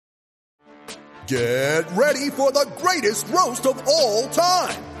Get ready for the greatest roast of all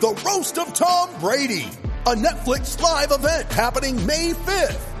time. The Roast of Tom Brady. A Netflix live event happening May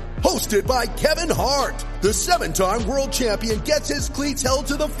 5th. Hosted by Kevin Hart. The 7-time world champion gets his cleats held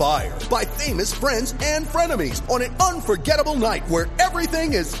to the fire by famous friends and frenemies on an unforgettable night where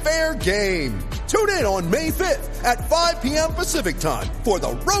everything is fair game. Tune in on May 5th at 5 p.m. Pacific time for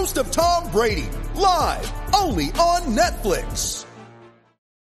the Roast of Tom Brady. Live only on Netflix.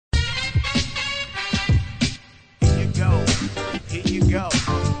 Here you go.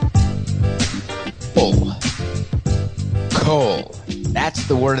 Coal. That's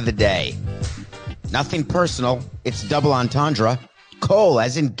the word of the day. Nothing personal. It's double entendre. Coal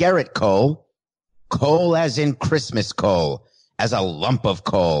as in Garrett Cole. Coal as in Christmas coal. As a lump of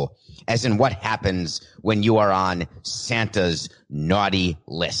coal. As in what happens when you are on Santa's naughty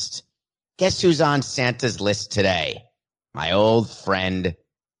list. Guess who's on Santa's list today? My old friend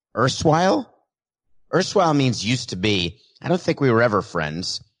Erstwhile? Erstwhile means used to be. I don't think we were ever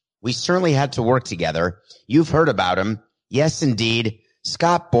friends. We certainly had to work together. You've heard about him. Yes, indeed.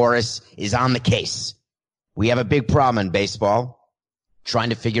 Scott Boras is on the case. We have a big problem in baseball. Trying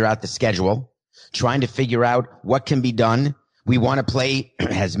to figure out the schedule. Trying to figure out what can be done. We want to play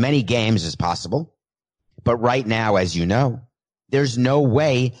as many games as possible. But right now, as you know, there's no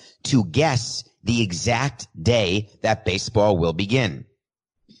way to guess the exact day that baseball will begin.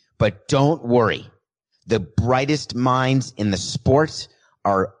 But don't worry. The brightest minds in the sport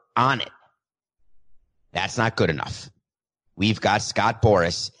are on it. That's not good enough. We've got Scott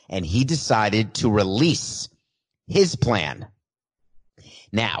Boras, and he decided to release his plan.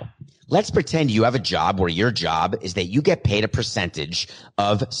 Now, let's pretend you have a job where your job is that you get paid a percentage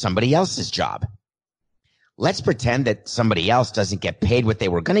of somebody else's job. Let's pretend that somebody else doesn't get paid what they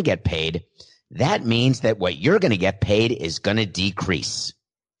were going to get paid. That means that what you're going to get paid is going to decrease.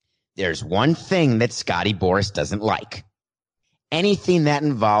 There's one thing that Scotty Boras doesn't like. Anything that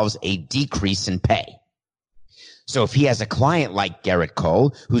involves a decrease in pay. So if he has a client like Garrett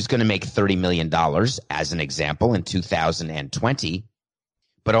Cole, who's going to make $30 million, as an example, in 2020,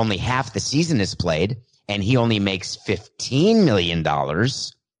 but only half the season is played, and he only makes $15 million,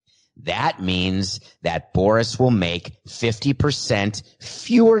 that means that Boras will make 50%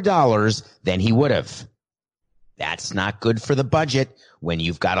 fewer dollars than he would have. That's not good for the budget when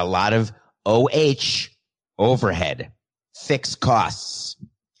you've got a lot of OH, overhead, fixed costs.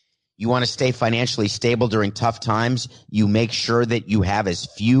 You want to stay financially stable during tough times, you make sure that you have as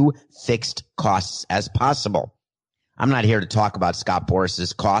few fixed costs as possible. I'm not here to talk about Scott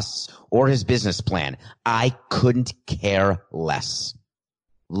Boras's costs or his business plan. I couldn't care less.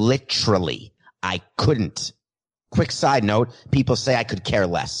 Literally, I couldn't. Quick side note, people say I could care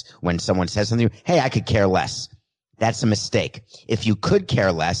less. When someone says something, hey, I could care less. That's a mistake. If you could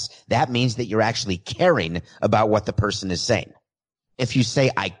care less, that means that you're actually caring about what the person is saying. If you say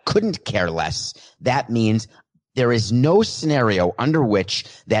I couldn't care less, that means there is no scenario under which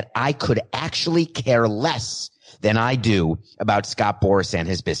that I could actually care less than I do about Scott Boras and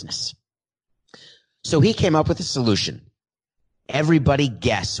his business. So he came up with a solution. Everybody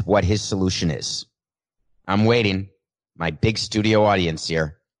guess what his solution is. I'm waiting. My big studio audience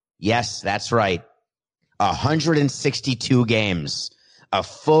here. Yes, that's right. 162 games, a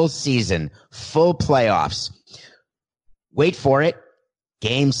full season, full playoffs. Wait for it.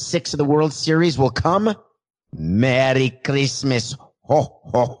 Game 6 of the World Series will come. Merry Christmas. Ho,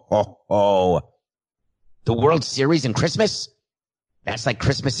 ho, ho, ho. The World Series and Christmas? That's like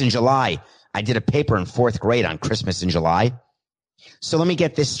Christmas in July. I did a paper in 4th grade on Christmas in July. So let me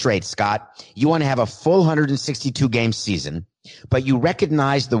get this straight, Scott. You want to have a full 162 game season, but you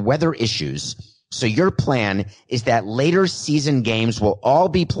recognize the weather issues. So your plan is that later season games will all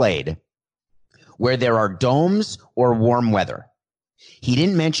be played where there are domes or warm weather. He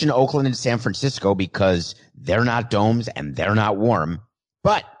didn't mention Oakland and San Francisco because they're not domes and they're not warm.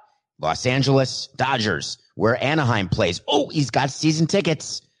 But Los Angeles Dodgers, where Anaheim plays. Oh, he's got season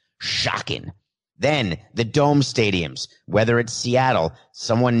tickets. Shocking. Then the dome stadiums, whether it's Seattle,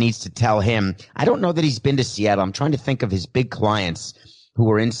 someone needs to tell him. I don't know that he's been to Seattle. I'm trying to think of his big clients who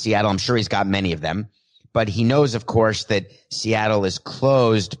are in Seattle. I'm sure he's got many of them. But he knows, of course, that Seattle is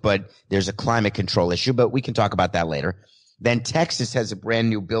closed, but there's a climate control issue. But we can talk about that later. Then Texas has a brand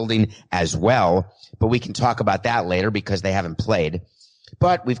new building as well, but we can talk about that later because they haven't played.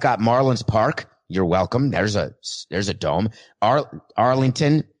 But we've got Marlins Park. You're welcome. There's a dome.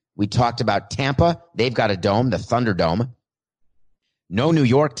 Arlington. We talked about Tampa. They've got a dome, the Thunderdome. No New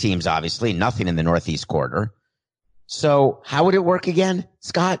York teams, obviously. Nothing in the Northeast corridor. So how would it work again,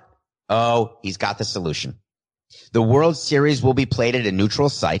 Scott? Oh, he's got the solution. The World Series will be played at a neutral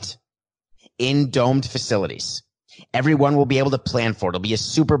site. in domed facilities. Everyone will be able to plan for it. It'll be a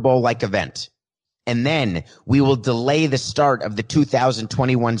Super Bowl-like event. And then we will delay the start of the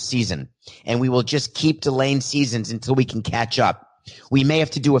 2021 season. And we will just keep delaying seasons until we can catch up. We may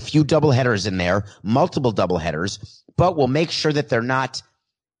have to do a few doubleheaders in there, multiple doubleheaders, but we'll make sure that they're not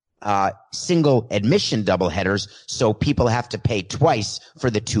single admission doubleheaders, so people have to pay twice for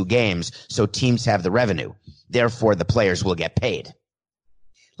the 2 games, so teams have the revenue. Therefore, the players will get paid.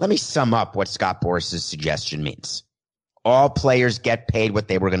 Let me sum up what Scott Boras's suggestion means. All players get paid what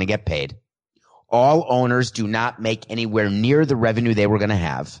they were going to get paid. All owners do not make anywhere near the revenue they were going to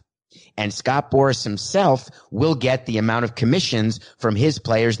have. And Scott Boras himself will get the amount of commissions from his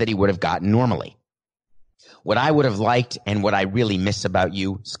players that he would have gotten normally. What I would have liked and what I really miss about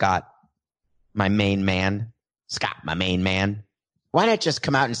you, Scott, my main man, why not just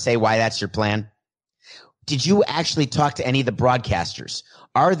come out and say why that's your plan? Did you actually talk to any of the broadcasters?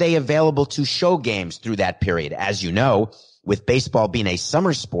 Are they available to show games through that period? As you know, with baseball being a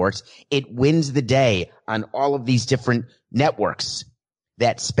summer sport, it wins the day on all of these different networks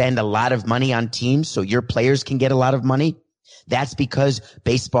that spend a lot of money on teams so your players can get a lot of money. That's because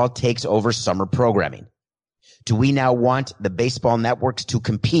baseball takes over summer programming. Do we now want the baseball networks to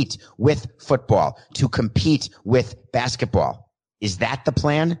compete with football, to compete with basketball? Is that the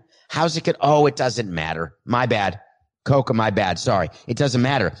plan? How's it it doesn't matter. My bad. Coca, my bad. Sorry. It doesn't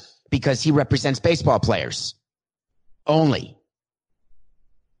matter because he represents baseball players only.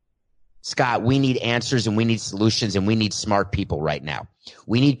 Scott, we need answers and we need solutions and we need smart people right now.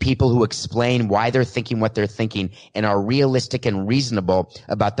 We need people who explain why they're thinking what they're thinking and are realistic and reasonable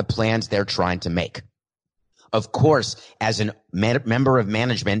about the plans they're trying to make. Of course, as a member of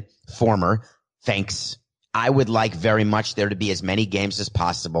management, thanks. I would like very much there to be as many games as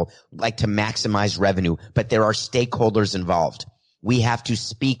possible, like to maximize revenue, but there are stakeholders involved. We have to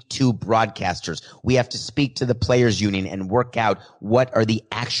speak to broadcasters. We have to speak to the players union and work out what are the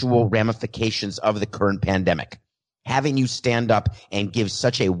actual ramifications of the current pandemic. Having you stand up and give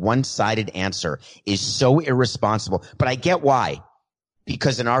such a one-sided answer is so irresponsible, but I get why.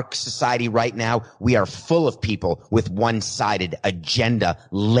 Because in our society right now, we are full of people with one-sided,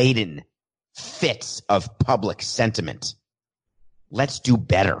 agenda-laden fits of public sentiment. Let's do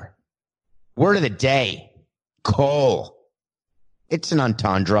better. Word of the day, coal. It's an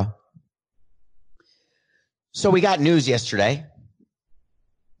entendre. So we got news yesterday.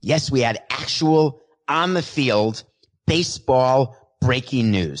 Yes, we had actual on-the-field baseball breaking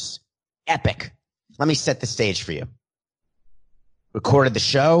news. Epic. Let me set the stage for you. Recorded the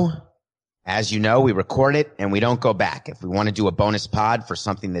show. As you know, we record it and we don't go back. If we want to do a bonus pod for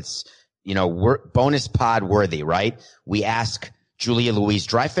something that's, bonus pod worthy, right? We ask Julia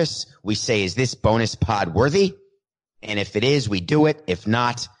Louis-Dreyfus. We say, is this bonus pod worthy? And if it is, we do it. If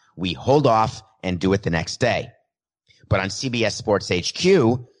not, we hold off and do it the next day. But on CBS Sports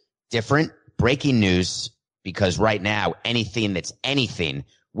HQ, different breaking news, because right now, anything that's anything,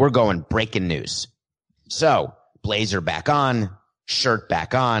 we're going breaking news. So, blazer back on. Shirt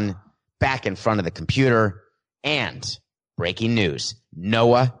back on, back in front of the computer, and breaking news,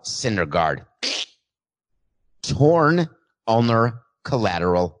 Noah Syndergaard, torn ulnar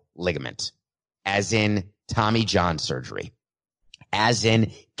collateral ligament, as in Tommy John surgery, as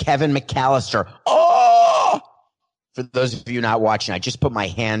in Kevin McAllister. Oh! For those of you not watching, I just put my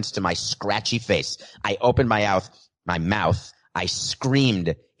hands to my scratchy face. I opened my mouth. I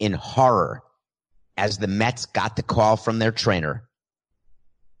screamed in horror as the Mets got the call from their trainer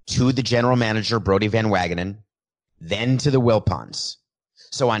to the general manager, Brodie Van Wagenen, then to the Wilpons.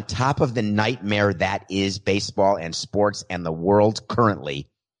 So on top of the nightmare that is baseball and sports and the world currently,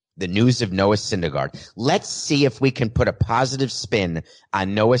 the news of Noah Syndergaard. Let's see if we can put a positive spin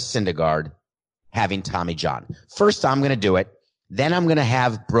on Noah Syndergaard having Tommy John. First, I'm going to do it. Then I'm going to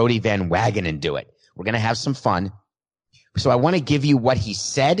have Brodie Van Wagenen do it. We're going to have some fun. So I want to give you what he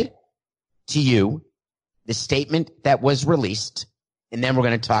said to you, the statement that was released, and then we're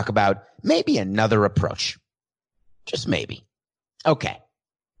going to talk about maybe another approach. Just maybe. Okay.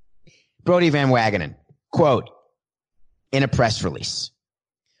 Brodie Van Wagenen, quote, in a press release,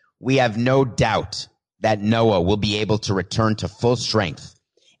 we have no doubt that Noah will be able to return to full strength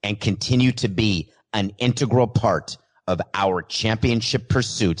and continue to be an integral part of our championship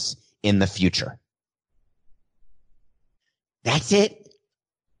pursuits in the future. That's it?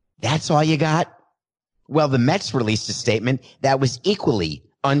 That's all you got? Well, the Mets released a statement that was equally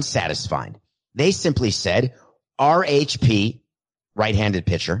unsatisfying. They simply said, RHP, right-handed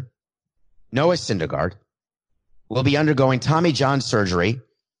pitcher, Noah Syndergaard, will be undergoing Tommy John surgery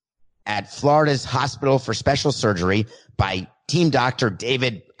at Florida's Hospital for Special Surgery by team doctor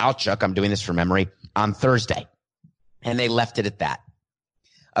David Altchuk, I'm doing this from memory, on Thursday. And they left it at that.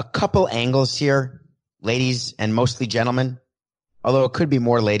 A couple angles here, ladies and mostly gentlemen, although it could be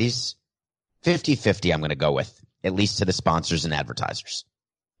more ladies. 50-50 I'm going to go with, at least to the sponsors and advertisers.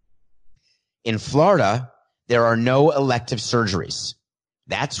 In Florida, there are no elective surgeries.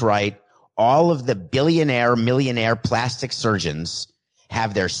 That's right. All of the billionaire, millionaire plastic surgeons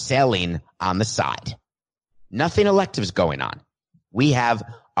have their selling on the side. Nothing electives going on. We have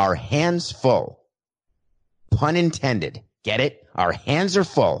our hands full. Pun intended. Get it? Our hands are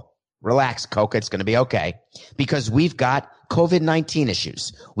full. Relax, Coca. It's going to be okay. Because we've got COVID-19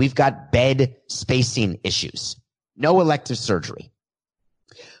 issues. We've got bed spacing issues. No elective surgery.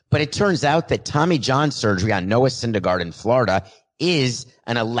 But it turns out that Tommy John surgery on Noah Syndergaard in Florida is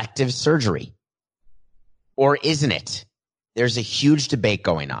an elective surgery. Or isn't it? There's a huge debate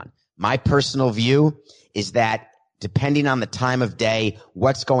going on. My personal view is that depending on the time of day,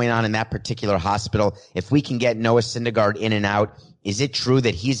 what's going on in that particular hospital, if we can get Noah Syndergaard in and out, is it true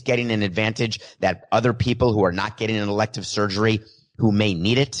that he's getting an advantage that other people who are not getting an elective surgery who may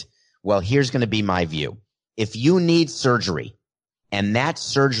need it? Well, here's going to be my view. If you need surgery and that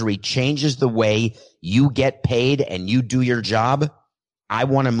surgery changes the way you get paid and you do your job, I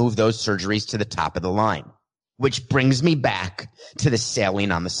want to move those surgeries to the top of the line, which brings me back to the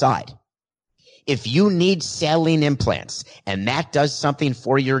saline on the side. If you need saline implants and that does something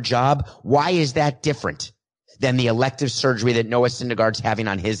for your job, why is that different than the elective surgery that Noah Syndergaard's having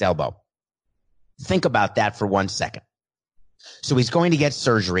on his elbow? Think about that for 1 second. So he's going to get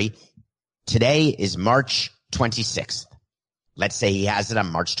surgery. Today is March 26th. Let's say he has it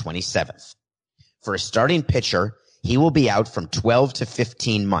on March 27th. For a starting pitcher, he will be out from 12 to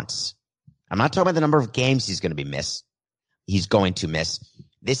 15 months. I'm not talking about the number of games he's going to miss.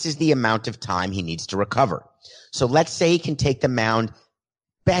 This is the amount of time he needs to recover. So let's say he can take the mound,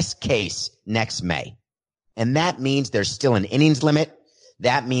 best case, next May. And that means there's still an innings limit.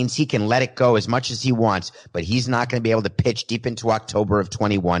 That means he can let it go as much as he wants, but he's not going to be able to pitch deep into October of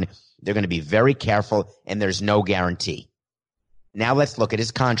 21. They're going to be very careful, and there's no guarantee. Now let's look at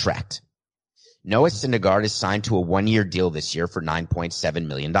his contract. Noah Syndergaard is signed to a 1-year deal this year for $9.7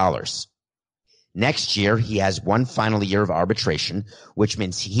 million. Next year, he has one final year of arbitration, which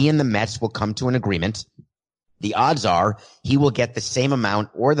means he and the Mets will come to an agreement. The odds are he will get the same amount,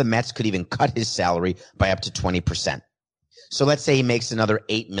 or the Mets could even cut his salary by up to 20%. So let's say he makes another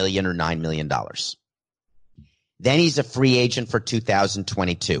 $8 million or $9 million. Then he's a free agent for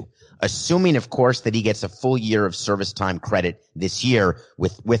 2022, assuming, of course, that he gets a full year of service time credit this year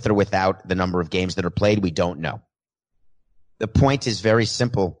with or without the number of games that are played. We don't know. The point is very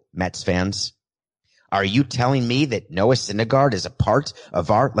simple, Mets fans. Are you telling me that Noah Syndergaard is a part of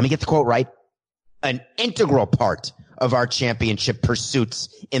let me get the quote right, an integral part of our championship pursuits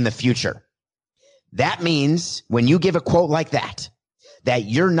in the future? That means when you give a quote like that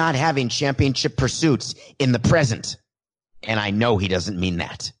you're not having championship pursuits in the present. And I know he doesn't mean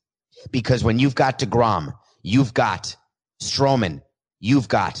that. Because when you've got DeGrom, you've got Stroman, you've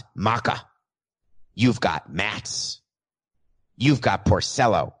got Maka, you've got Matz, you've got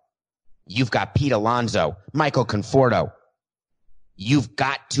Porcello, you've got Pete Alonso, Michael Conforto. You've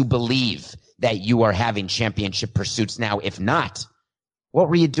got to believe that you are having championship pursuits now. If not, what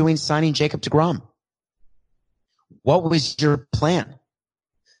were you doing signing Jacob deGrom? What was your plan?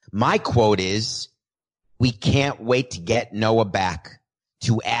 My quote is, we can't wait to get Noah back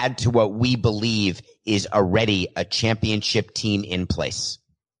to add to what we believe is already a championship team in place.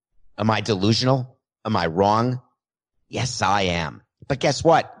 Am I delusional? Am I wrong? Yes, I am. But guess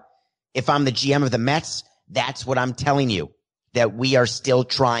what? If I'm the GM of the Mets, that's what I'm telling you, that we are still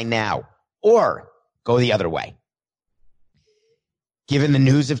trying now. Or go the other way. Given the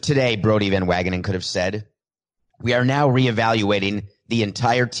news of today, Brodie Van Wagenen could have said, we are now reevaluating the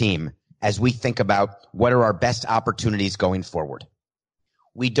entire team as we think about what are our best opportunities going forward.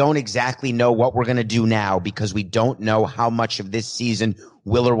 We don't exactly know what we're going to do now because we don't know how much of this season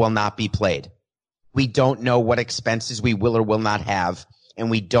will or will not be played. We don't know what expenses we will or will not have,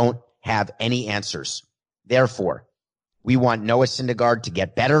 and we don't have any answers. Therefore, we want Noah Syndergaard to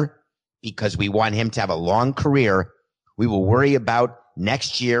get better because we want him to have a long career. We will worry about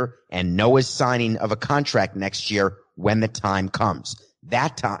next year and Noah's signing of a contract next year when the time comes.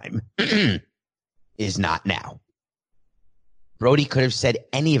 That time is not now. Brodie could have said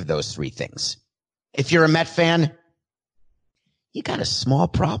any of those three things. If you're a Met fan, you got a small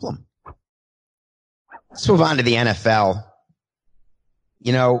problem. Let's move on to the NFL.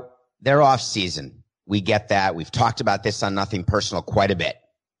 You know, they're off season. We get that. We've talked about this on Nothing Personal quite a bit.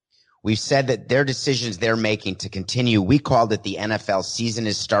 We've said that their decisions they're making to continue, we called it the NFL season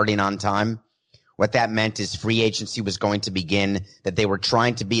is starting on time. What that meant is free agency was going to begin, that they were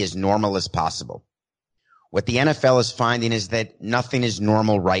trying to be as normal as possible. What the NFL is finding is that nothing is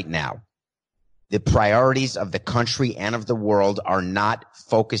normal right now. The priorities of the country and of the world are not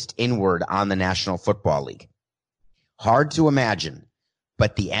focused inward on the National Football League. Hard to imagine,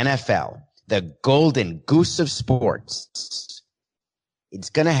 but the NFL, the golden goose of sports, it's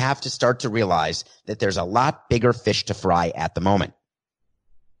going to have to start to realize that there's a lot bigger fish to fry at the moment.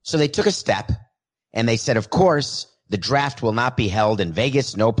 So they took a step and they said, of course, the draft will not be held in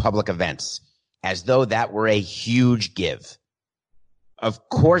Vegas, no public events, as though that were a huge give. Of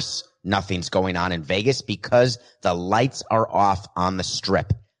course, nothing's going on in Vegas because the lights are off on the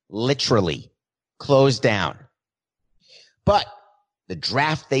Strip, literally closed down. But the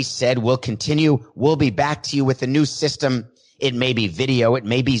draft, they said, will continue. We'll be back to you with a new system. It may be video. It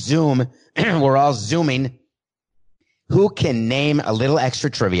may be Zoom. We're all Zooming. Who can name a little extra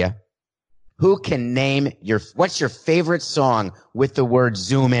trivia? Who can name what's your favorite song with the word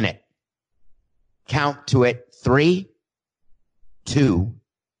Zoom in it? Count to it. 3, 2,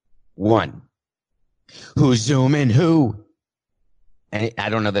 1. Who's zooming who? And I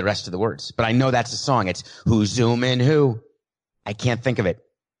don't know the rest of the words, but I know that's a song. It's who's zooming who? I can't think of it.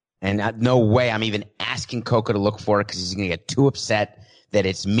 And no way I'm even asking Coco to look for it because he's going to get too upset that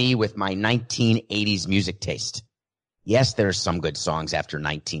it's me with my 1980s music taste. Yes, there are some good songs after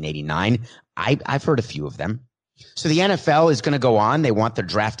 1989. I've heard a few of them. So the NFL is going to go on. They want their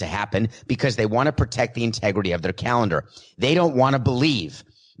draft to happen because they want to protect the integrity of their calendar. They don't want to believe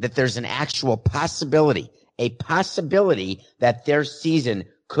that there's an actual possibility that their season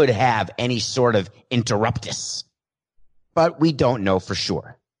could have any sort of interruptus. But we don't know for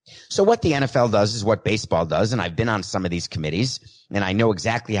sure. So what the NFL does is what baseball does, and I've been on some of these committees, and I know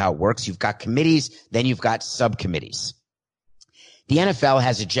exactly how it works. You've got committees, then you've got subcommittees. The NFL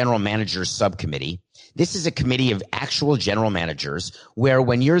has a general manager's subcommittee. This is a committee of actual general managers where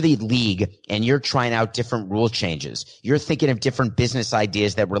when you're the league and you're trying out different rule changes, you're thinking of different business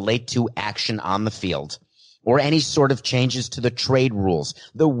ideas that relate to action on the field or any sort of changes to the trade rules,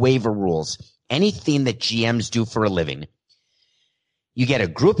 the waiver rules, anything that GMs do for a living. You get a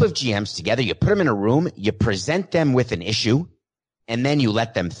group of GMs together, you put them in a room, you present them with an issue, and then you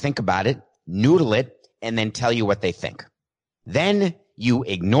let them think about it, noodle it, and then tell you what they think. Then you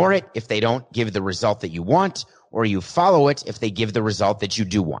ignore it if they don't give the result that you want, or you follow it if they give the result that you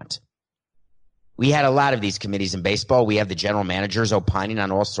do want. We had a lot of these committees in baseball. We have the general managers opining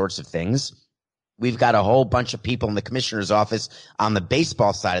on all sorts of things. We've got a whole bunch of people in the commissioner's office on the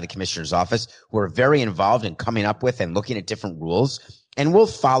baseball side of the commissioner's office who are very involved in coming up with and looking at different rules. And we'll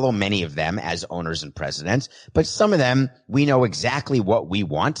follow many of them as owners and presidents, but some of them, we know exactly what we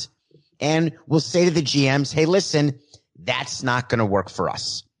want. And we'll say to the GMs, hey, listen, that's not going to work for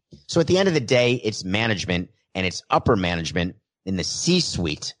us. So at the end of the day, it's management and it's upper management in the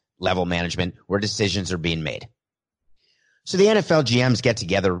C-suite level management where decisions are being made. So the NFL GMs get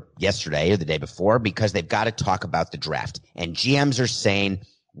together yesterday or the day before because they've got to talk about the draft. And GMs are saying,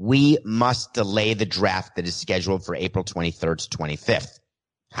 we must delay the draft that is scheduled for April 23rd to 25th.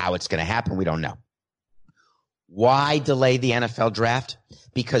 How it's going to happen, we don't know. Why delay the NFL draft?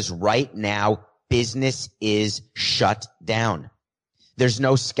 Because right now, business is shut down. There's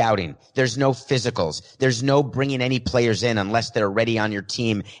no scouting. There's no physicals. There's no bringing any players in unless they're already on your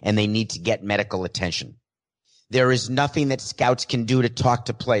team and they need to get medical attention. There is nothing that scouts can do to talk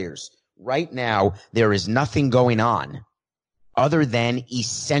to players. Right now, there is nothing going on other than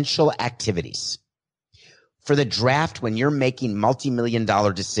essential activities. For the draft, when you're making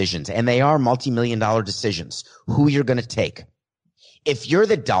multi-million-dollar decisions, and they are multi-million-dollar decisions, who you're going to take. If you're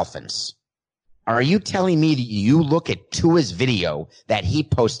the Dolphins, are you telling me that you look at Tua's video that he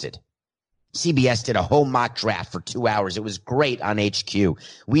posted? CBS did a whole mock draft for 2 hours. It was great on HQ.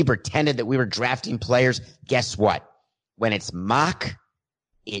 We pretended that we were drafting players. Guess what? When it's mock,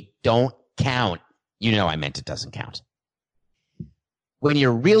 it don't count. You know I meant it doesn't count. When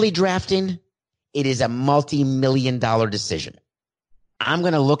you're really drafting, it is a multi-million-dollar decision. I'm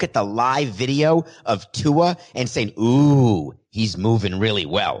going to look at the live video of Tua and say, ooh, he's moving really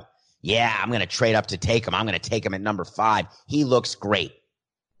well. Yeah, I'm going to trade up to take him. I'm going to take him at number 5. He looks great.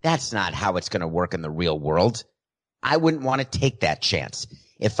 That's not how it's going to work in the real world. I wouldn't want to take that chance.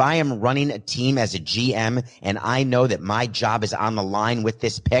 If I am running a team as a GM and I know that my job is on the line with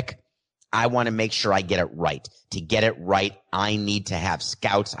this pick, I want to make sure I get it right. To get it right, I need to have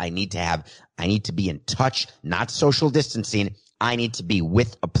scouts. I need to be in touch, not social distancing. I need to be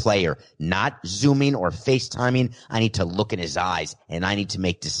with a player, not Zooming or FaceTiming. I need to look in his eyes, and I need to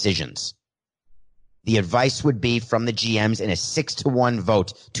make decisions. The advice would be from the GMs in a 6-1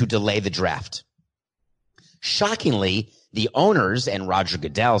 vote to delay the draft. Shockingly, the owners and Roger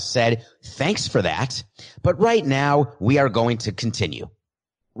Goodell said, thanks for that, but right now we are going to continue.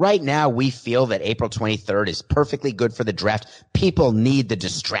 Right now we feel that April 23rd is perfectly good for the draft. People need the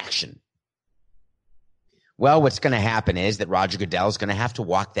distraction. Well, what's going to happen is that Roger Goodell is going to have to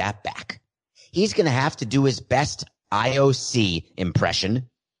walk that back. He's going to have to do his best IOC impression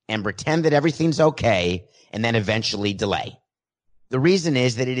and pretend that everything's okay and then eventually delay. The reason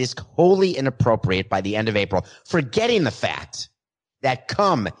is that it is wholly inappropriate by the end of April, forgetting the fact that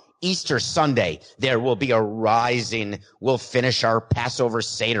come Easter Sunday, there will be a rising. We'll finish our Passover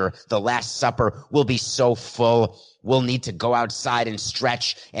Seder. The Last Supper will be so full. We'll need to go outside and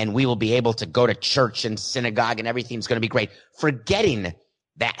stretch, and we will be able to go to church and synagogue, and everything's going to be great. Forgetting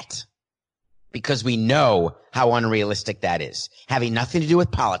that, because we know how unrealistic that is. Having nothing to do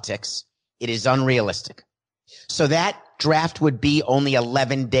with politics, it is unrealistic. So that draft would be only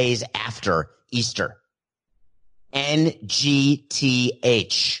 11 days after Easter. NGTH.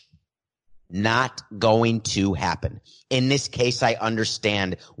 Not going to happen. In this case, I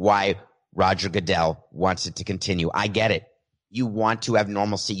understand why Roger Goodell wants it to continue. I get it. You want to have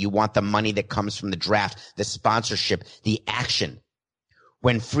normalcy. You want the money that comes from the draft, the sponsorship, the action.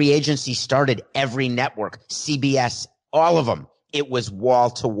 When free agency started, every network, CBS, all of them, it was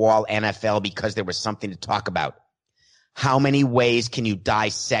wall-to-wall NFL because there was something to talk about. How many ways can you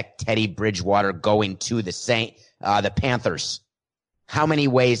dissect Teddy Bridgewater going to the Panthers? How many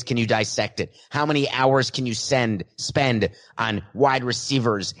ways can you dissect it? How many hours can you spend on wide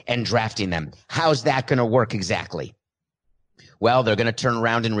receivers and drafting them? How's that going to work exactly? Well, they're going to turn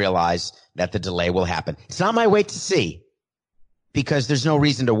around and realize that the delay will happen. It's not my wait to see, because there's no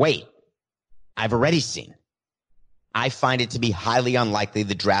reason to wait. I've already seen. I find it to be highly unlikely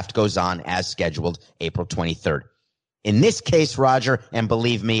the draft goes on as scheduled April 23rd. In this case, Roger, and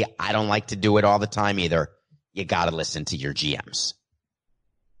believe me, I don't like to do it all the time either, you got to listen to your GMs.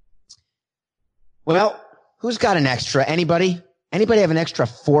 Well, who's got an extra? Anybody? Anybody have an extra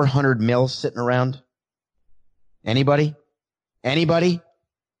 400 mil sitting around? Anybody? Anybody?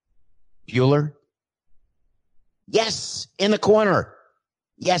 Bueller? Yes, in the corner.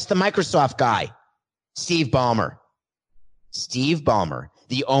 Yes, the Microsoft guy. Steve Ballmer. Steve Ballmer,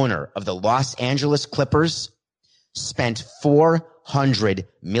 the owner of the Los Angeles Clippers, spent $400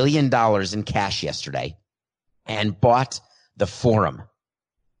 million in cash yesterday and bought the Forum.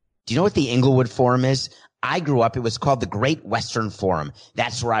 Do you know what the Inglewood Forum is? I grew up, it was called the Great Western Forum.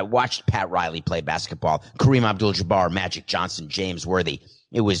 That's where I watched Pat Riley play basketball, Kareem Abdul-Jabbar, Magic Johnson, James Worthy.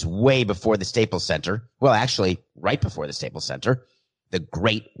 It was way before the Staples Center. Well, actually, right before the Staples Center, the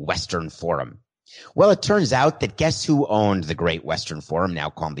Great Western Forum. Well, it turns out that guess who owned the Great Western Forum,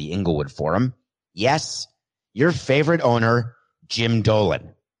 now called the Inglewood Forum? Yes, your favorite owner, Jim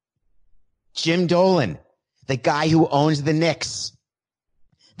Dolan. Jim Dolan, the guy who owns the Knicks.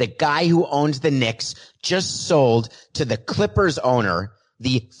 The guy who owns the Knicks just sold to the Clippers owner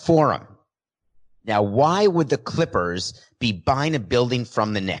the Forum. Now, why would the Clippers be buying a building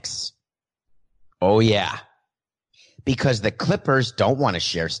from the Knicks? Oh, yeah. Because the Clippers don't want to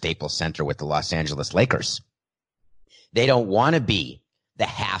share Staples Center with the Los Angeles Lakers. They don't want to be the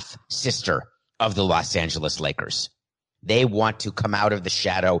half-sister of the Los Angeles Lakers. They want to come out of the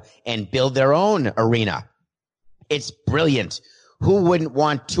shadow and build their own arena. It's brilliant. Who wouldn't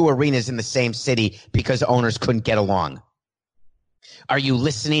want two arenas in the same city because owners couldn't get along? Are you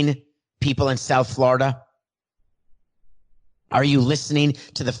listening, people in South Florida? Are you listening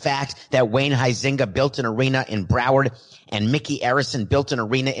to the fact that Wayne Huizenga built an arena in Broward and Mickey Arison built an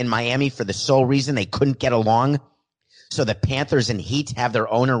arena in Miami for the sole reason they couldn't get along? So the Panthers and Heat have their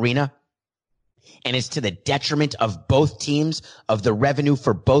own arena? And it's to the detriment of both teams, of the revenue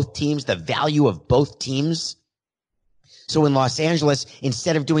for both teams, the value of both teams? So in Los Angeles,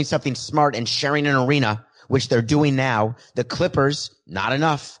 instead of doing something smart and sharing an arena, which they're doing now, the Clippers, not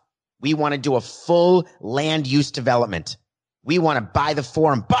enough. We want to do a full land use development. We want to buy the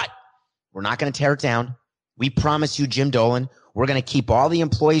Forum, but we're not going to tear it down. We promise you, Jim Dolan, we're going to keep all the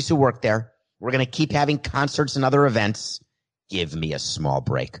employees who work there. We're going to keep having concerts and other events. Give me a small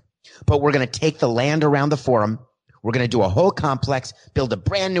break. But we're going to take the land around the Forum. We're going to do a whole complex, build a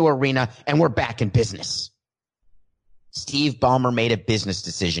brand new arena, and we're back in business. Steve Ballmer made a business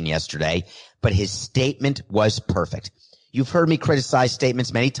decision yesterday, but his statement was perfect. You've heard me criticize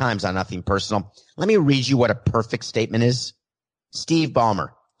statements many times on Nothing Personal. Let me read you what a perfect statement is. Steve Ballmer,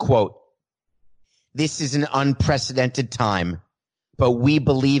 quote, "This is an unprecedented time but we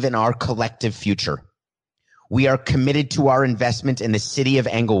believe in our collective future. We are committed to our investment in the city of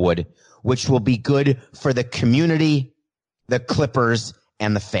Englewood, which will be good for the community, the Clippers,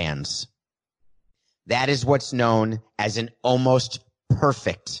 and the fans. That is what's known as an almost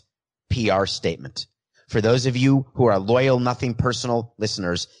perfect PR statement. For those of you who are loyal, nothing personal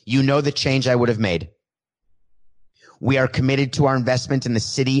listeners, you know the change I would have made. We are committed to our investment in the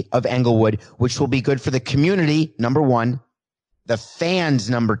city of Englewood, which will be good for the community, number one, the fans,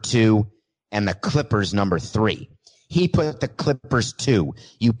 number two, and the Clippers, number three. He put the Clippers 2.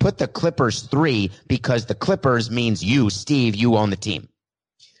 You put the Clippers 3 because the Clippers means you, Steve, you own the team.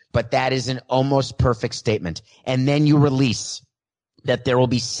 But that is an almost perfect statement. And then you release that there will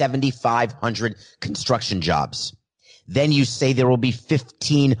be 7,500 construction jobs. Then you say there will be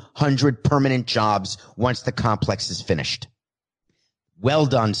 1,500 permanent jobs once the complex is finished. Well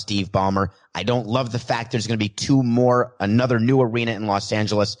done, Steve Ballmer. I don't love the fact there's going to be another new arena in Los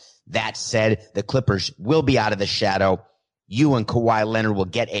Angeles. That said, the Clippers will be out of the shadow. You and Kawhi Leonard will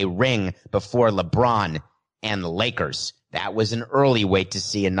get a ring before LeBron and the Lakers. That was an early wait to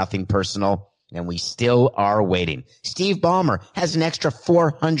see and nothing personal, and we still are waiting. Steve Ballmer has an extra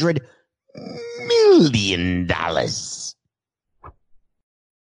 $400 million.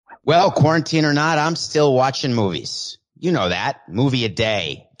 Well, quarantine or not, I'm still watching movies. You know that. Movie a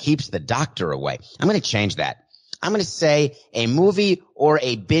day keeps the doctor away. I'm going to change that. I'm going to say a movie or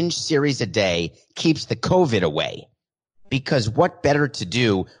a binge series a day keeps the COVID away. Because what better to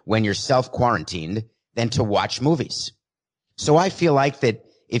do when you're self-quarantined than to watch movies? So I feel like that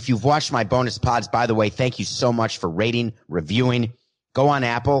if you've watched my bonus pods, by the way, thank you so much for rating, reviewing. Go on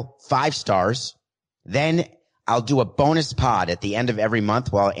Apple, 5 stars. Then I'll do a bonus pod at the end of every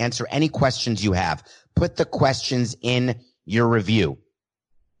month where I'll answer any questions you have. Put the questions in your review.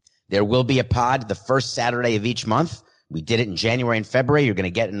 There will be a pod the first Saturday of each month. We did it in January and February. You're going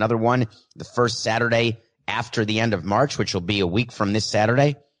to get another one the first Saturday after the end of March, which will be a week from this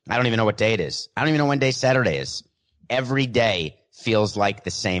Saturday. I don't even know what day it is. I don't even know when day Saturday is. Every day feels like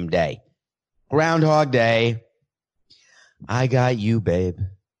the same day. Groundhog Day. I got you, babe.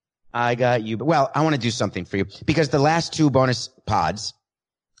 I got you. Well, I want to do something for you because the last 2 bonus pods,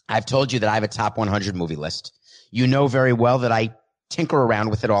 I've told you that I have a top 100 movie list. You know very well that I tinker around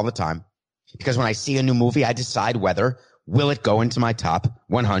with it all the time because when I see a new movie, I decide whether will it go into my top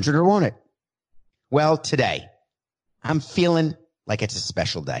 100 or won't it? Well, today I'm feeling like it's a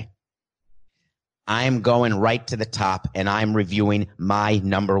special day. I'm going right to the top and I'm reviewing my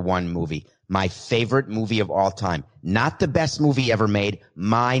number 1 movie, my favorite movie of all time, not the best movie ever made,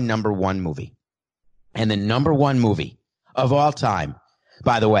 my number 1 movie. And the number 1 movie of all time,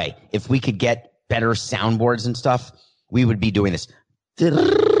 by the way, if we could get better soundboards and stuff, we would be doing this.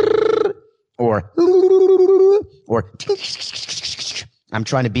 Or I'm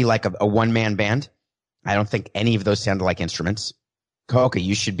trying to be like a one-man band. I don't think any of those sounded like instruments. Okay,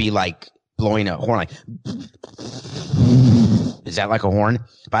 you should be like blowing a horn. Like, is that like a horn?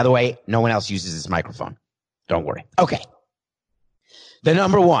 By the way, no one else uses this microphone. Don't worry. Okay. The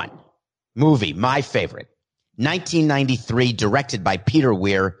number 1 movie, my favorite, 1993, directed by Peter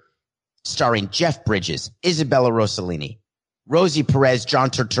Weir, starring Jeff Bridges, Isabella Rossellini, Rosie Perez, John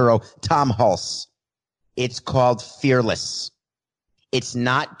Turturro, Tom Hulse. It's called Fearless. It's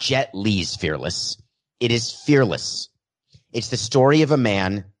not Jet Li's Fearless. It is Fearless. It's the story of a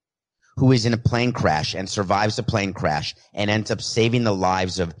man who is in a plane crash and survives a plane crash and ends up saving the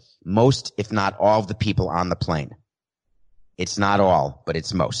lives of most, if not all, of the people on the plane. It's not all, but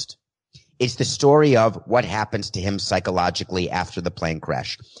it's most. It's the story of what happens to him psychologically after the plane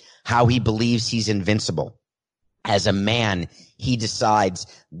crash, how he believes he's invincible. As a man, he decides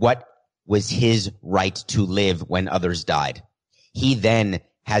what was his right to live when others died. He then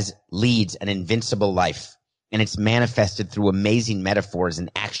leads an invincible life, and it's manifested through amazing metaphors and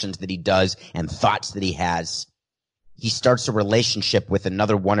actions that he does and thoughts that he has. He starts a relationship with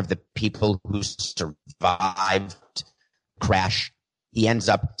another one of the people who survived crash. He ends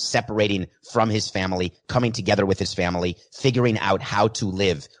up separating from his family, coming together with his family, figuring out how to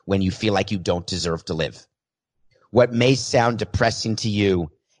live when you feel like you don't deserve to live. What may sound depressing to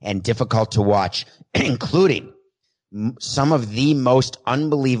you and difficult to watch, including some of the most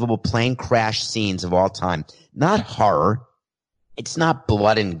unbelievable plane crash scenes of all time. Not horror. It's not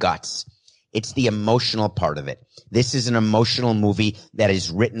blood and guts. It's the emotional part of it. This is an emotional movie that is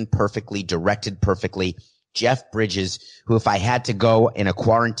written perfectly, directed perfectly. Jeff Bridges, who if I had to go in a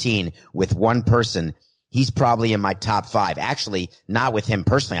quarantine with one person, he's probably in my top 5. Actually, not with him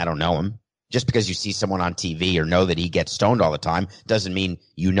personally. I don't know him. Just because you see someone on TV or know that he gets stoned all the time doesn't mean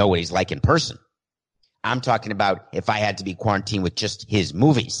you know what he's like in person. I'm talking about if I had to be quarantined with just his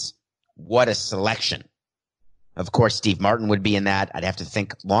movies. What a selection. Of course, Steve Martin would be in that. I'd have to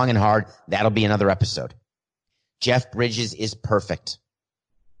think long and hard. That'll be another episode. Jeff Bridges is perfect.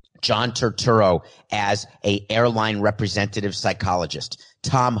 John Turturro as a airline representative psychologist.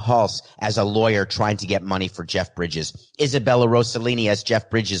 Tom Hulse as a lawyer trying to get money for Jeff Bridges. Isabella Rossellini as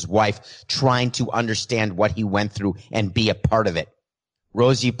Jeff Bridges' wife trying to understand what he went through and be a part of it.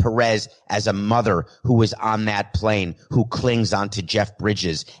 Rosie Perez as a mother who was on that plane who clings onto Jeff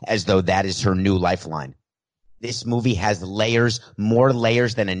Bridges as though that is her new lifeline. This movie has layers, more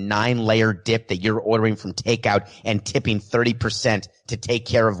layers than a 9-layer dip that you're ordering from takeout and tipping 30% to take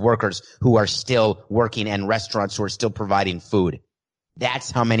care of workers who are still working and restaurants who are still providing food.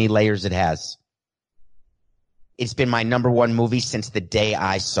 That's how many layers it has. It's been my number one movie since the day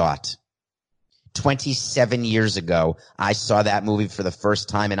I saw it. 27 years ago, I saw that movie for the first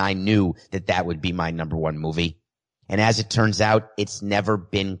time, and I knew that that would be my number one movie. And as it turns out, it's never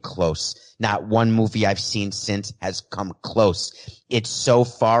been close. Not one movie I've seen since has come close. It's so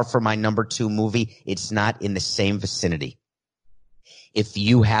far from my number 2 movie, it's not in the same vicinity. If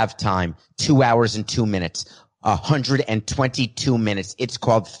you have time, 2 hours and 2 minutes, 122 minutes, it's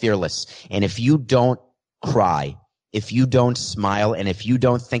called Fearless. And if you don't cry, if you don't smile, and if you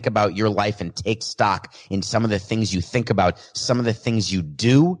don't think about your life and take stock in some of the things you think about, some of the things you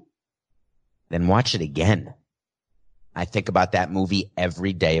do, then watch it again. I think about that movie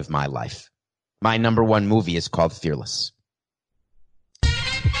every day of my life. My number one movie is called Fearless.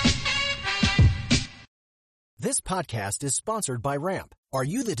 This podcast is sponsored by Ramp. Are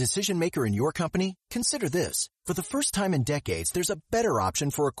you the decision maker in your company? Consider this. For the first time in decades, there's a better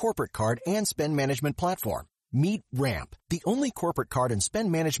option for a corporate card and spend management platform. Meet Ramp, the only corporate card and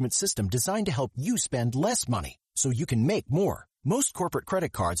spend management system designed to help you spend less money so you can make more. Most corporate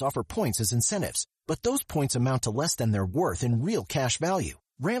credit cards offer points as incentives, but those points amount to less than their worth in real cash value.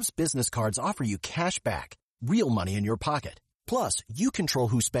 Ramp's business cards offer you cash back, real money in your pocket. Plus, you control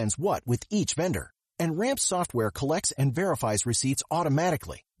who spends what with each vendor. And Ramp's software collects and verifies receipts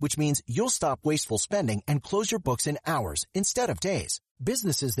automatically, which means you'll stop wasteful spending and close your books in hours instead of days.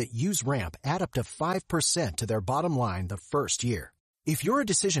 Businesses that use Ramp add up to 5% to their bottom line the first year. If you're a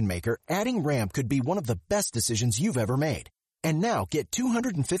decision maker, adding Ramp could be one of the best decisions you've ever made. And now get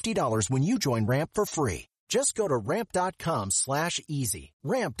 $250 when you join Ramp for free. Just go to ramp.com/easy.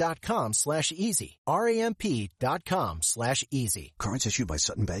 Ramp.com/easy. RAMP.com/easy. Cards issued by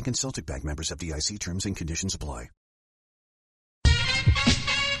Sutton Bank and Celtic Bank, members of FDIC. Terms and conditions apply.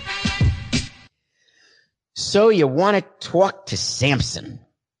 So you want to talk to Samson.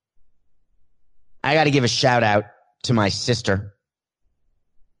 I got to give a shout out to my sister.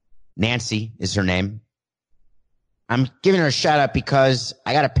 Nancy is her name. I'm giving her a shout out because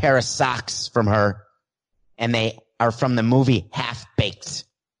I got a pair of socks from her, and they are from the movie Half Baked.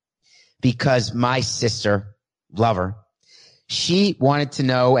 Because my sister, love her, she wanted to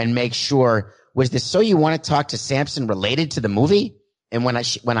know and make sure, was this So You Want to Talk to Samson related to the movie? And when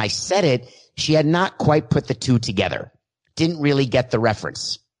I said it, she had not quite put the two together. Didn't really get the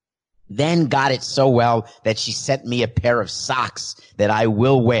reference. Then got it so well that she sent me a pair of socks that I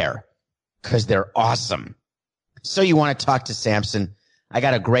will wear because they're awesome. So You Want to Talk to Samson. I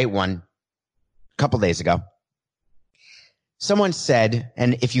got a great one a couple days ago. Someone said,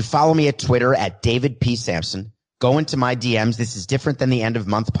 and if you follow me at Twitter at David P. Samson, go into my DMs. This is different than the end of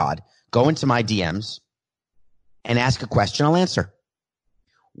month pod. Go into my DMs and ask a question. I'll answer.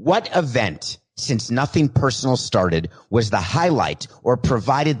 What event, since Nothing Personal started, was the highlight or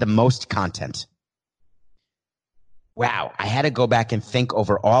provided the most content? Wow. I had to go back and think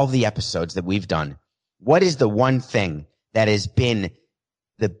over all the episodes that we've done. What is the one thing that has been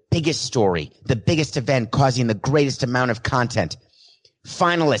the biggest story, the biggest event causing the greatest amount of content?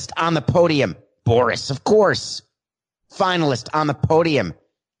 Finalist on the podium, Boris, of course. Finalist on the podium,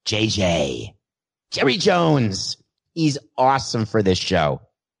 JJ. Jerry Jones. He's awesome for this show.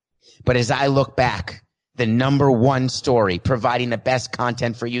 But as I look back, the number one story providing the best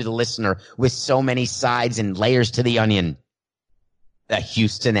content for you, the listener, with so many sides and layers to the onion, the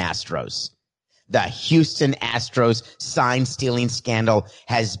Houston Astros. The Houston Astros sign-stealing scandal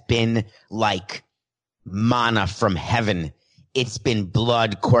has been like manna from heaven. It's been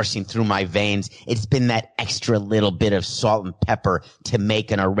blood coursing through my veins. It's been that extra little bit of salt and pepper to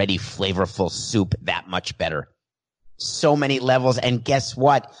make an already flavorful soup that much better. So many levels, and guess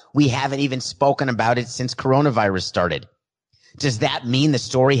what? We haven't even spoken about it since coronavirus started. Does that mean the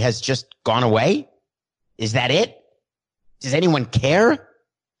story has just gone away? Is that it? Does anyone care?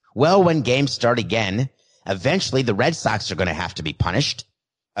 Well, when games start again, eventually the Red Sox are going to have to be punished.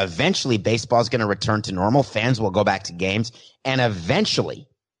 Eventually, baseball is going to return to normal. Fans will go back to games. And eventually,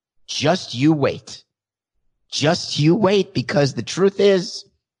 just you wait. Just you wait, because the truth is,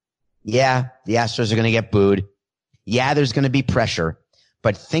 yeah, the Astros are going to get booed. Yeah, there's going to be pressure.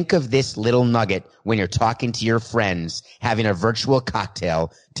 But think of this little nugget when you're talking to your friends, having a virtual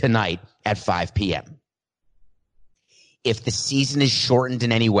cocktail tonight at 5 p.m. If the season is shortened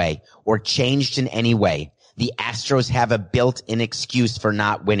in any way or changed in any way, the Astros have a built-in excuse for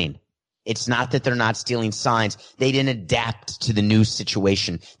not winning. It's not that they're not stealing signs. They didn't adapt to the new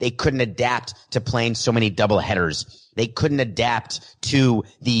situation. They couldn't adapt to playing so many doubleheaders. They couldn't adapt to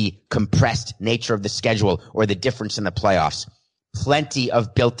the compressed nature of the schedule or the difference in the playoffs. Plenty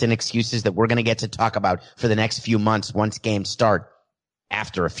of built-in excuses that we're going to get to talk about for the next few months once games start,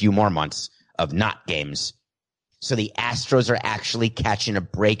 after a few more months of not games. So the Astros are actually catching a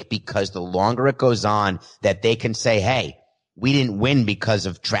break, because the longer it goes on that they can say, hey, we didn't win because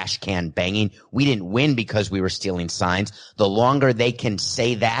of trash can banging, we didn't win because we were stealing signs, the longer they can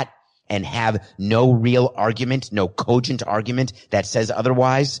say that and have no real argument, no cogent argument that says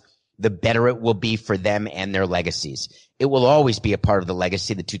otherwise, the better it will be for them and their legacies. It will always be a part of the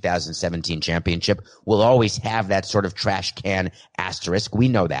legacy. The 2017 championship will always have that sort of trash can asterisk. We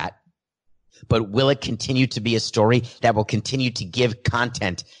know that. But will it continue to be a story that will continue to give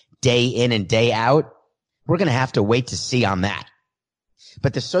content day in and day out? We're going to have to wait to see on that.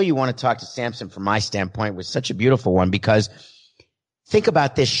 But the So You Want to Talk to Samson, from my standpoint, was such a beautiful one, because think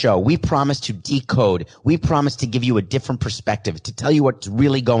about this show. We promised to decode. We promised to give you a different perspective, to tell you what's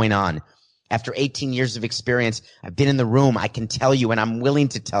really going on. After 18 years of experience, I've been in the room. I can tell you, and I'm willing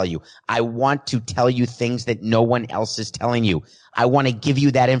to tell you. I want to tell you things that no one else is telling you. I want to give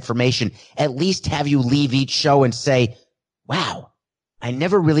you that information. At least have you leave each show and say, wow, I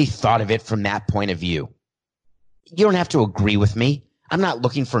never really thought of it from that point of view. You don't have to agree with me. I'm not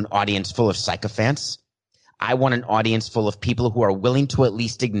looking for an audience full of sycophants. I want an audience full of people who are willing to at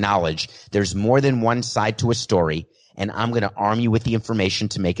least acknowledge there's more than one side to a story, and I'm going to arm you with the information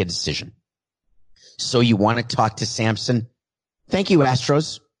to make a decision. So you want to talk to Samson? Thank you,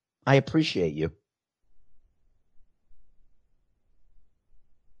 Astros. I appreciate you.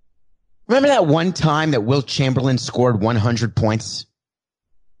 Remember that one time that Wilt Chamberlain scored 100 points?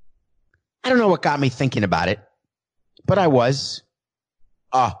 I don't know what got me thinking about it, but I was.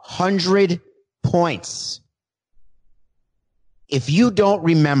 100 points. If you don't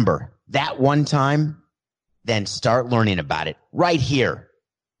remember that one time, then start learning about it right here.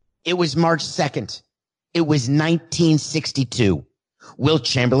 It was March 2nd. It was 1962. Wilt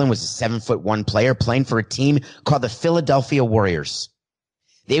Chamberlain was a 7'1" player playing for a team called the Philadelphia Warriors.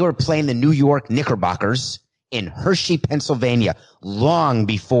 They were playing the New York Knickerbockers in Hershey, Pennsylvania, long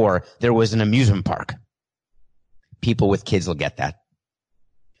before there was an amusement park. People with kids will get that.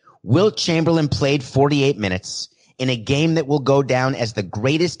 Wilt Chamberlain played 48 minutes in a game that will go down as the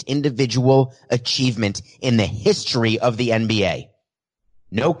greatest individual achievement in the history of the NBA.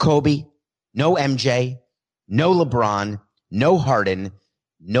 No Kobe, no MJ, no LeBron, no Harden.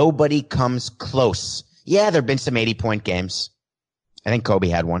 Nobody comes close. Yeah, there have been some 80-point games. I think Kobe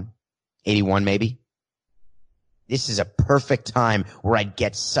had one. 81 maybe. This is a perfect time where I'd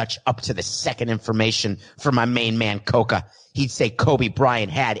get such up-to-the-second information from my main man, Coca. He'd say Kobe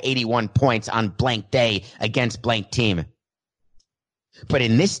Bryant had 81 points on blank day against blank team. But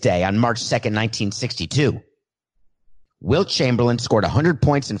in this day, on March 2nd, 1962, Wilt Chamberlain scored 100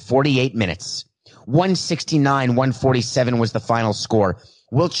 points in 48 minutes. 169-147 was the final score.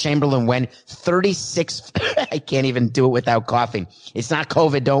 Wilt Chamberlain went 36. I can't even do it without coughing. It's not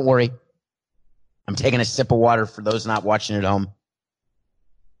COVID, don't worry. I'm taking a sip of water for those not watching at home.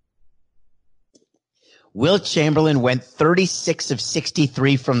 Wilt Chamberlain went 36 of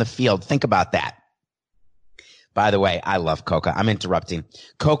 63 from the field. Think about that. By the way, I love Coca. I'm interrupting.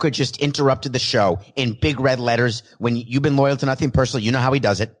 Coca just interrupted the show in big red letters. When you've been loyal to Nothing Personal, you know how he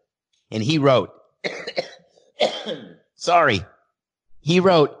does it. And he wrote, sorry. He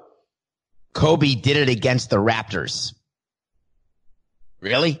wrote, Kobe did it against the Raptors.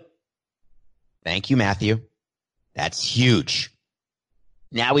 Really? Thank you, Matthew. That's huge.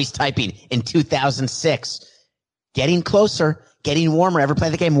 Now he's typing in 2006. Getting closer, getting warmer. Ever play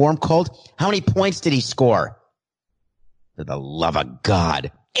the game warm, cold? How many points did he score? For the love of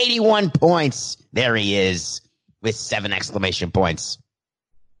God. 81 points. There he is with 7 exclamation points.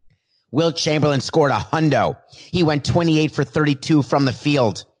 Wilt Chamberlain scored a hundo. He went 28 for 32 from the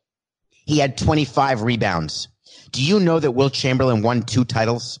field. He had 25 rebounds. Do you know that Wilt Chamberlain won 2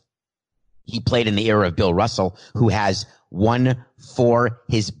 titles? He played in the era of Bill Russell, who has one for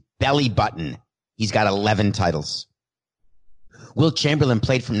his belly button. He's got 11 titles. Wilt Chamberlain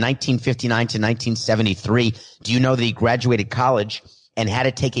played from 1959 to 1973. Do you know that he graduated college and had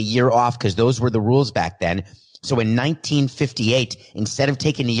to take a year off because those were the rules back then? So in 1958, instead of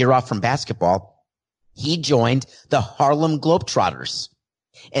taking a year off from basketball, he joined the Harlem Globetrotters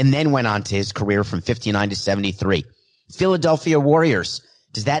and then went on to his career from 59 to 73. Philadelphia Warriors.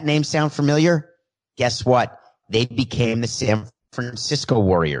 Does that name sound familiar? Guess what? They became the San Francisco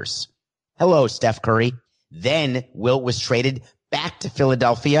Warriors. Hello, Steph Curry. Then Wilt was traded back to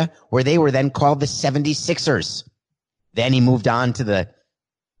Philadelphia, where they were then called the 76ers. Then he moved on to the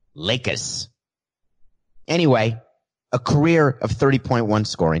Lakers. Anyway, a career of 30.1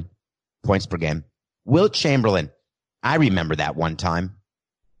 scoring points per game. Wilt Chamberlain. I remember that one time.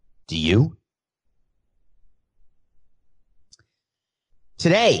 Do you?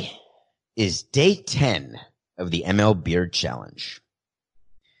 Today is day 10 of the ML Beard Challenge.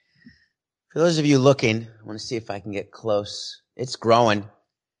 For those of you looking, I want to see if I can get close. It's growing.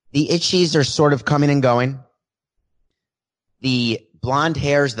 The itchies are sort of coming and going. The blonde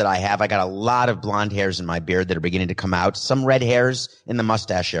hairs that I have, I got a lot of blonde hairs in my beard that are beginning to come out. Some red hairs in the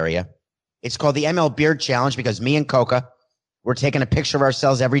mustache area. It's called the ML Beard Challenge because me and Coca, we're taking a picture of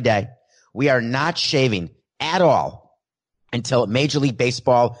ourselves every day. We are not shaving at all until Major League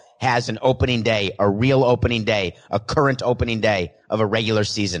Baseball has an opening day, a real opening day, a current opening day of a regular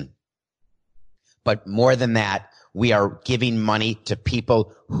season. But more than that, we are giving money to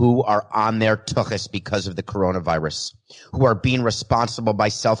people who are on their tuchus because of the coronavirus, who are being responsible by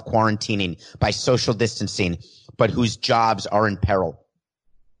self-quarantining, by social distancing, but whose jobs are in peril.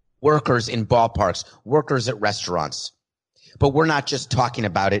 Workers in ballparks, workers at restaurants. But we're not just talking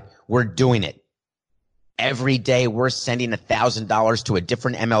about it, we're doing it. Every day we're sending $1,000 to a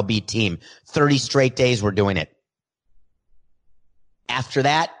different MLB team. 30 straight days we're doing it. After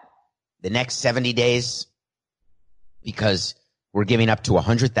that, the next 70 days, because we're giving up to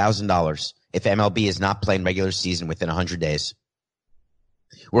 $100,000 if MLB is not playing regular season within 100 days.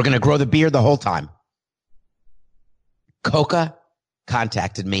 We're going to grow the beard the whole time. Coca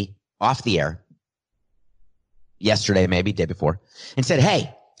contacted me off the air yesterday, maybe day before, and said,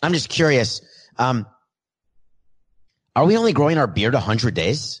 hey, I'm just curious. Are we only growing our beard 100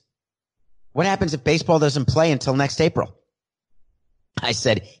 days? What happens if baseball doesn't play until next April? I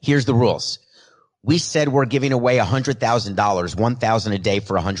said, here's the rules. We said we're giving away $100,000, $1,000 a day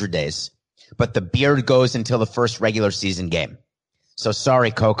for 100 days, but the beard goes until the first regular season game. So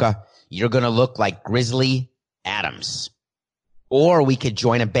sorry, Coca, you're going to look like Grizzly Adams. Or we could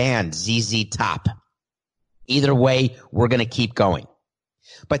join a band, ZZ Top. Either way, we're going to keep going.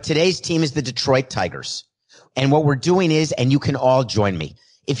 But today's team is the Detroit Tigers. And what we're doing is, and you can all join me,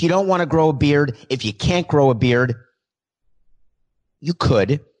 if you don't want to grow a beard, if you can't grow a beard, you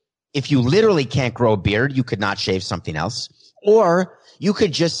could. If you literally can't grow a beard, you could not shave something else. Or you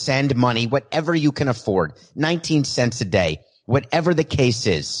could just send money, whatever you can afford, 19 cents a day, whatever the case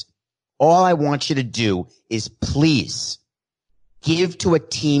is. All I want you to do is please give to a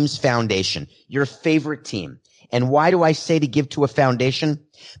team's foundation, your favorite team. And why do I say to give to a foundation?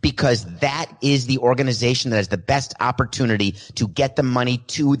 Because that is the organization that has the best opportunity to get the money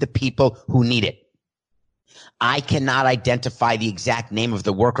to the people who need it. I cannot identify the exact name of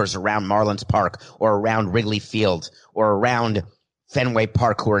the workers around Marlins Park or around Wrigley Field or around Fenway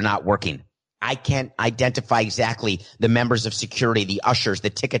Park who are not working. I can't identify exactly the members of security, the ushers, the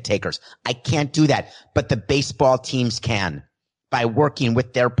ticket takers. I can't do that, but the baseball teams can, by working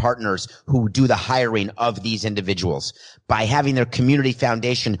with their partners who do the hiring of these individuals, by having their community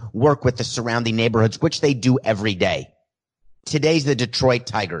foundation work with the surrounding neighborhoods, which they do every day. Today's the Detroit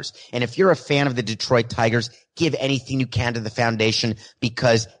Tigers. And if you're a fan of the Detroit Tigers, give anything you can to the foundation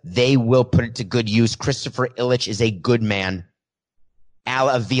because they will put it to good use. Christopher Ilitch is a good man. Al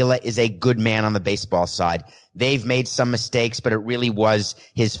Avila is a good man on the baseball side. They've made some mistakes, but it really was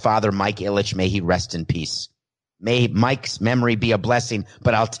his father, Mike Ilitch. May he rest in peace. May Mike's memory be a blessing,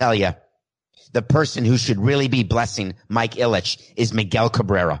 but I'll tell you, the person who should really be blessing Mike Ilitch is Miguel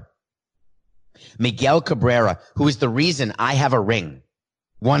Cabrera. Miguel Cabrera, who is the reason I have a ring.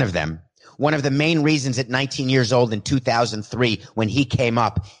 One of them. One of the main reasons at 19 years old in 2003, when he came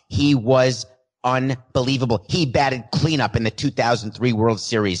up, he was unbelievable. He batted cleanup in the 2003 World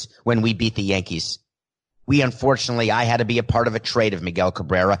Series when we beat the Yankees. I had to be a part of a trade of Miguel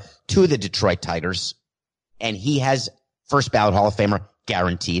Cabrera to the Detroit Tigers. And he has first ballot Hall of Famer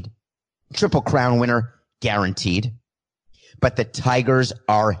guaranteed. Triple Crown winner guaranteed. But the Tigers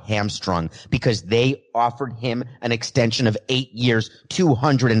are hamstrung because they offered him an extension of 8 years,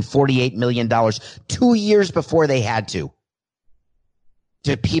 $248 million, 2 years before they had to.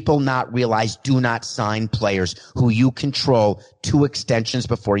 Do people not realize do not sign players who you control 2 extensions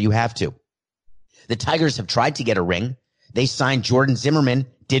before you have to? The Tigers have tried to get a ring. They signed Jordan Zimmerman.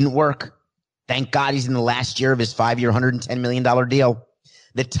 Didn't work. Thank God he's in the last year of his 5-year, $110 million deal.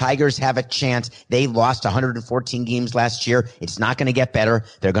 The Tigers have a chance. They lost 114 games last year. It's not going to get better.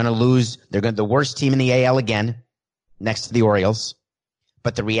 They're going to lose. They're the worst team in the AL again, next to the Orioles.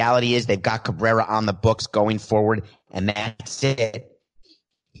 But the reality is they've got Cabrera on the books going forward, and that's it.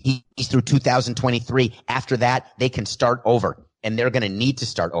 He's through 2023. After that, they can start over, and they're going to need to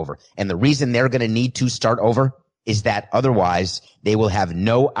start over. And the reason they're going to need to start over is that otherwise they will have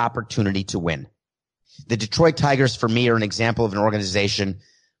no opportunity to win. The Detroit Tigers, for me, are an example of an organization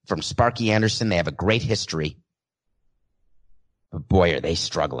from Sparky Anderson. They have a great history. But boy, are they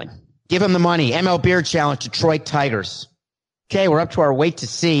struggling. Give them the money. ML Beer Challenge, Detroit Tigers. Okay, we're up to our wait to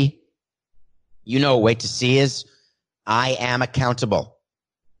see. You know what wait to see is. I am accountable.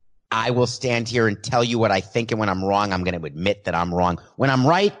 I will stand here and tell you what I think, and when I'm wrong, I'm going to admit that I'm wrong. When I'm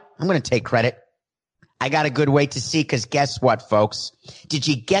right, I'm going to take credit. I got a good wait to see, because guess what, folks? Did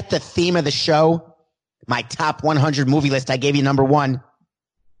you get the theme of the show? My top 100 movie list, I gave you number 1.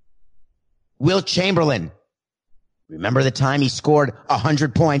 Wilt Chamberlain. Remember the time he scored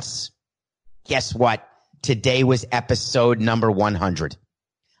 100 points? Guess what? Today was episode number 100.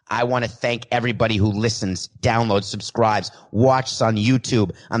 I want to thank everybody who listens, downloads, subscribes, watches on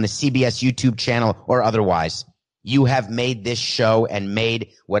YouTube, on the CBS YouTube channel, or otherwise. You have made this show and made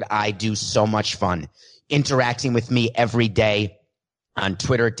what I do so much fun. Interacting with me every day on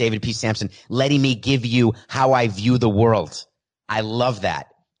Twitter at David P. Sampson, letting me give you how I view the world. I love that,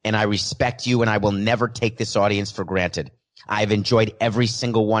 and I respect you, and I will never take this audience for granted. I've enjoyed every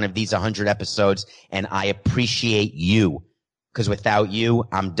single one of these 100 episodes, and I appreciate you, because without you,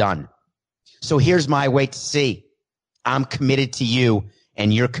 I'm done. So here's my wait to see. I'm committed to you,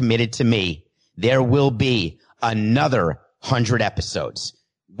 and you're committed to me. There will be another 100 episodes.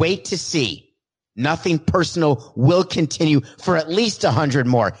 Wait to see. Nothing personal will continue for at least 100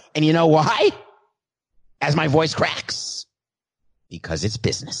 more. And you know why? As my voice cracks. Because it's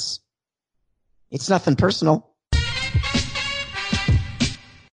business. It's nothing personal.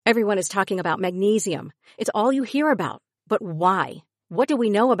 Everyone is talking about magnesium. It's all you hear about. But why? What do we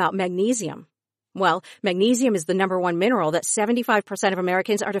know about magnesium? Well, magnesium is the number 1 mineral that 75% of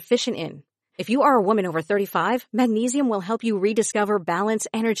Americans are deficient in. If you are a woman over 35, magnesium will help you rediscover balance,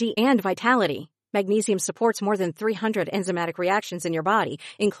 energy, and vitality. Magnesium supports more than 300 enzymatic reactions in your body,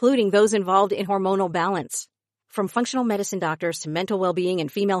 including those involved in hormonal balance. From functional medicine doctors to mental well-being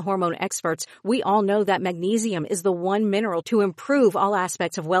and female hormone experts, we all know that magnesium is the one mineral to improve all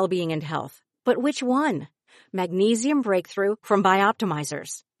aspects of well-being and health. But which one? Magnesium Breakthrough from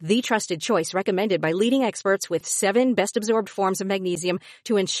Bioptimizers, the trusted choice recommended by leading experts with 7 best-absorbed forms of magnesium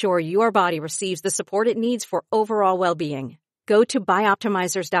to ensure your body receives the support it needs for overall well-being. Go to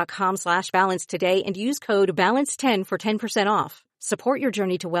bioptimizers.com/balance today and use code BALANCE10 for 10% off. Support your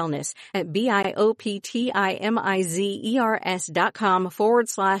journey to wellness at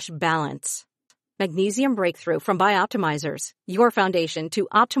bioptimizers.com/balance. Magnesium Breakthrough from Bioptimizers, your foundation to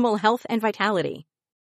optimal health and vitality.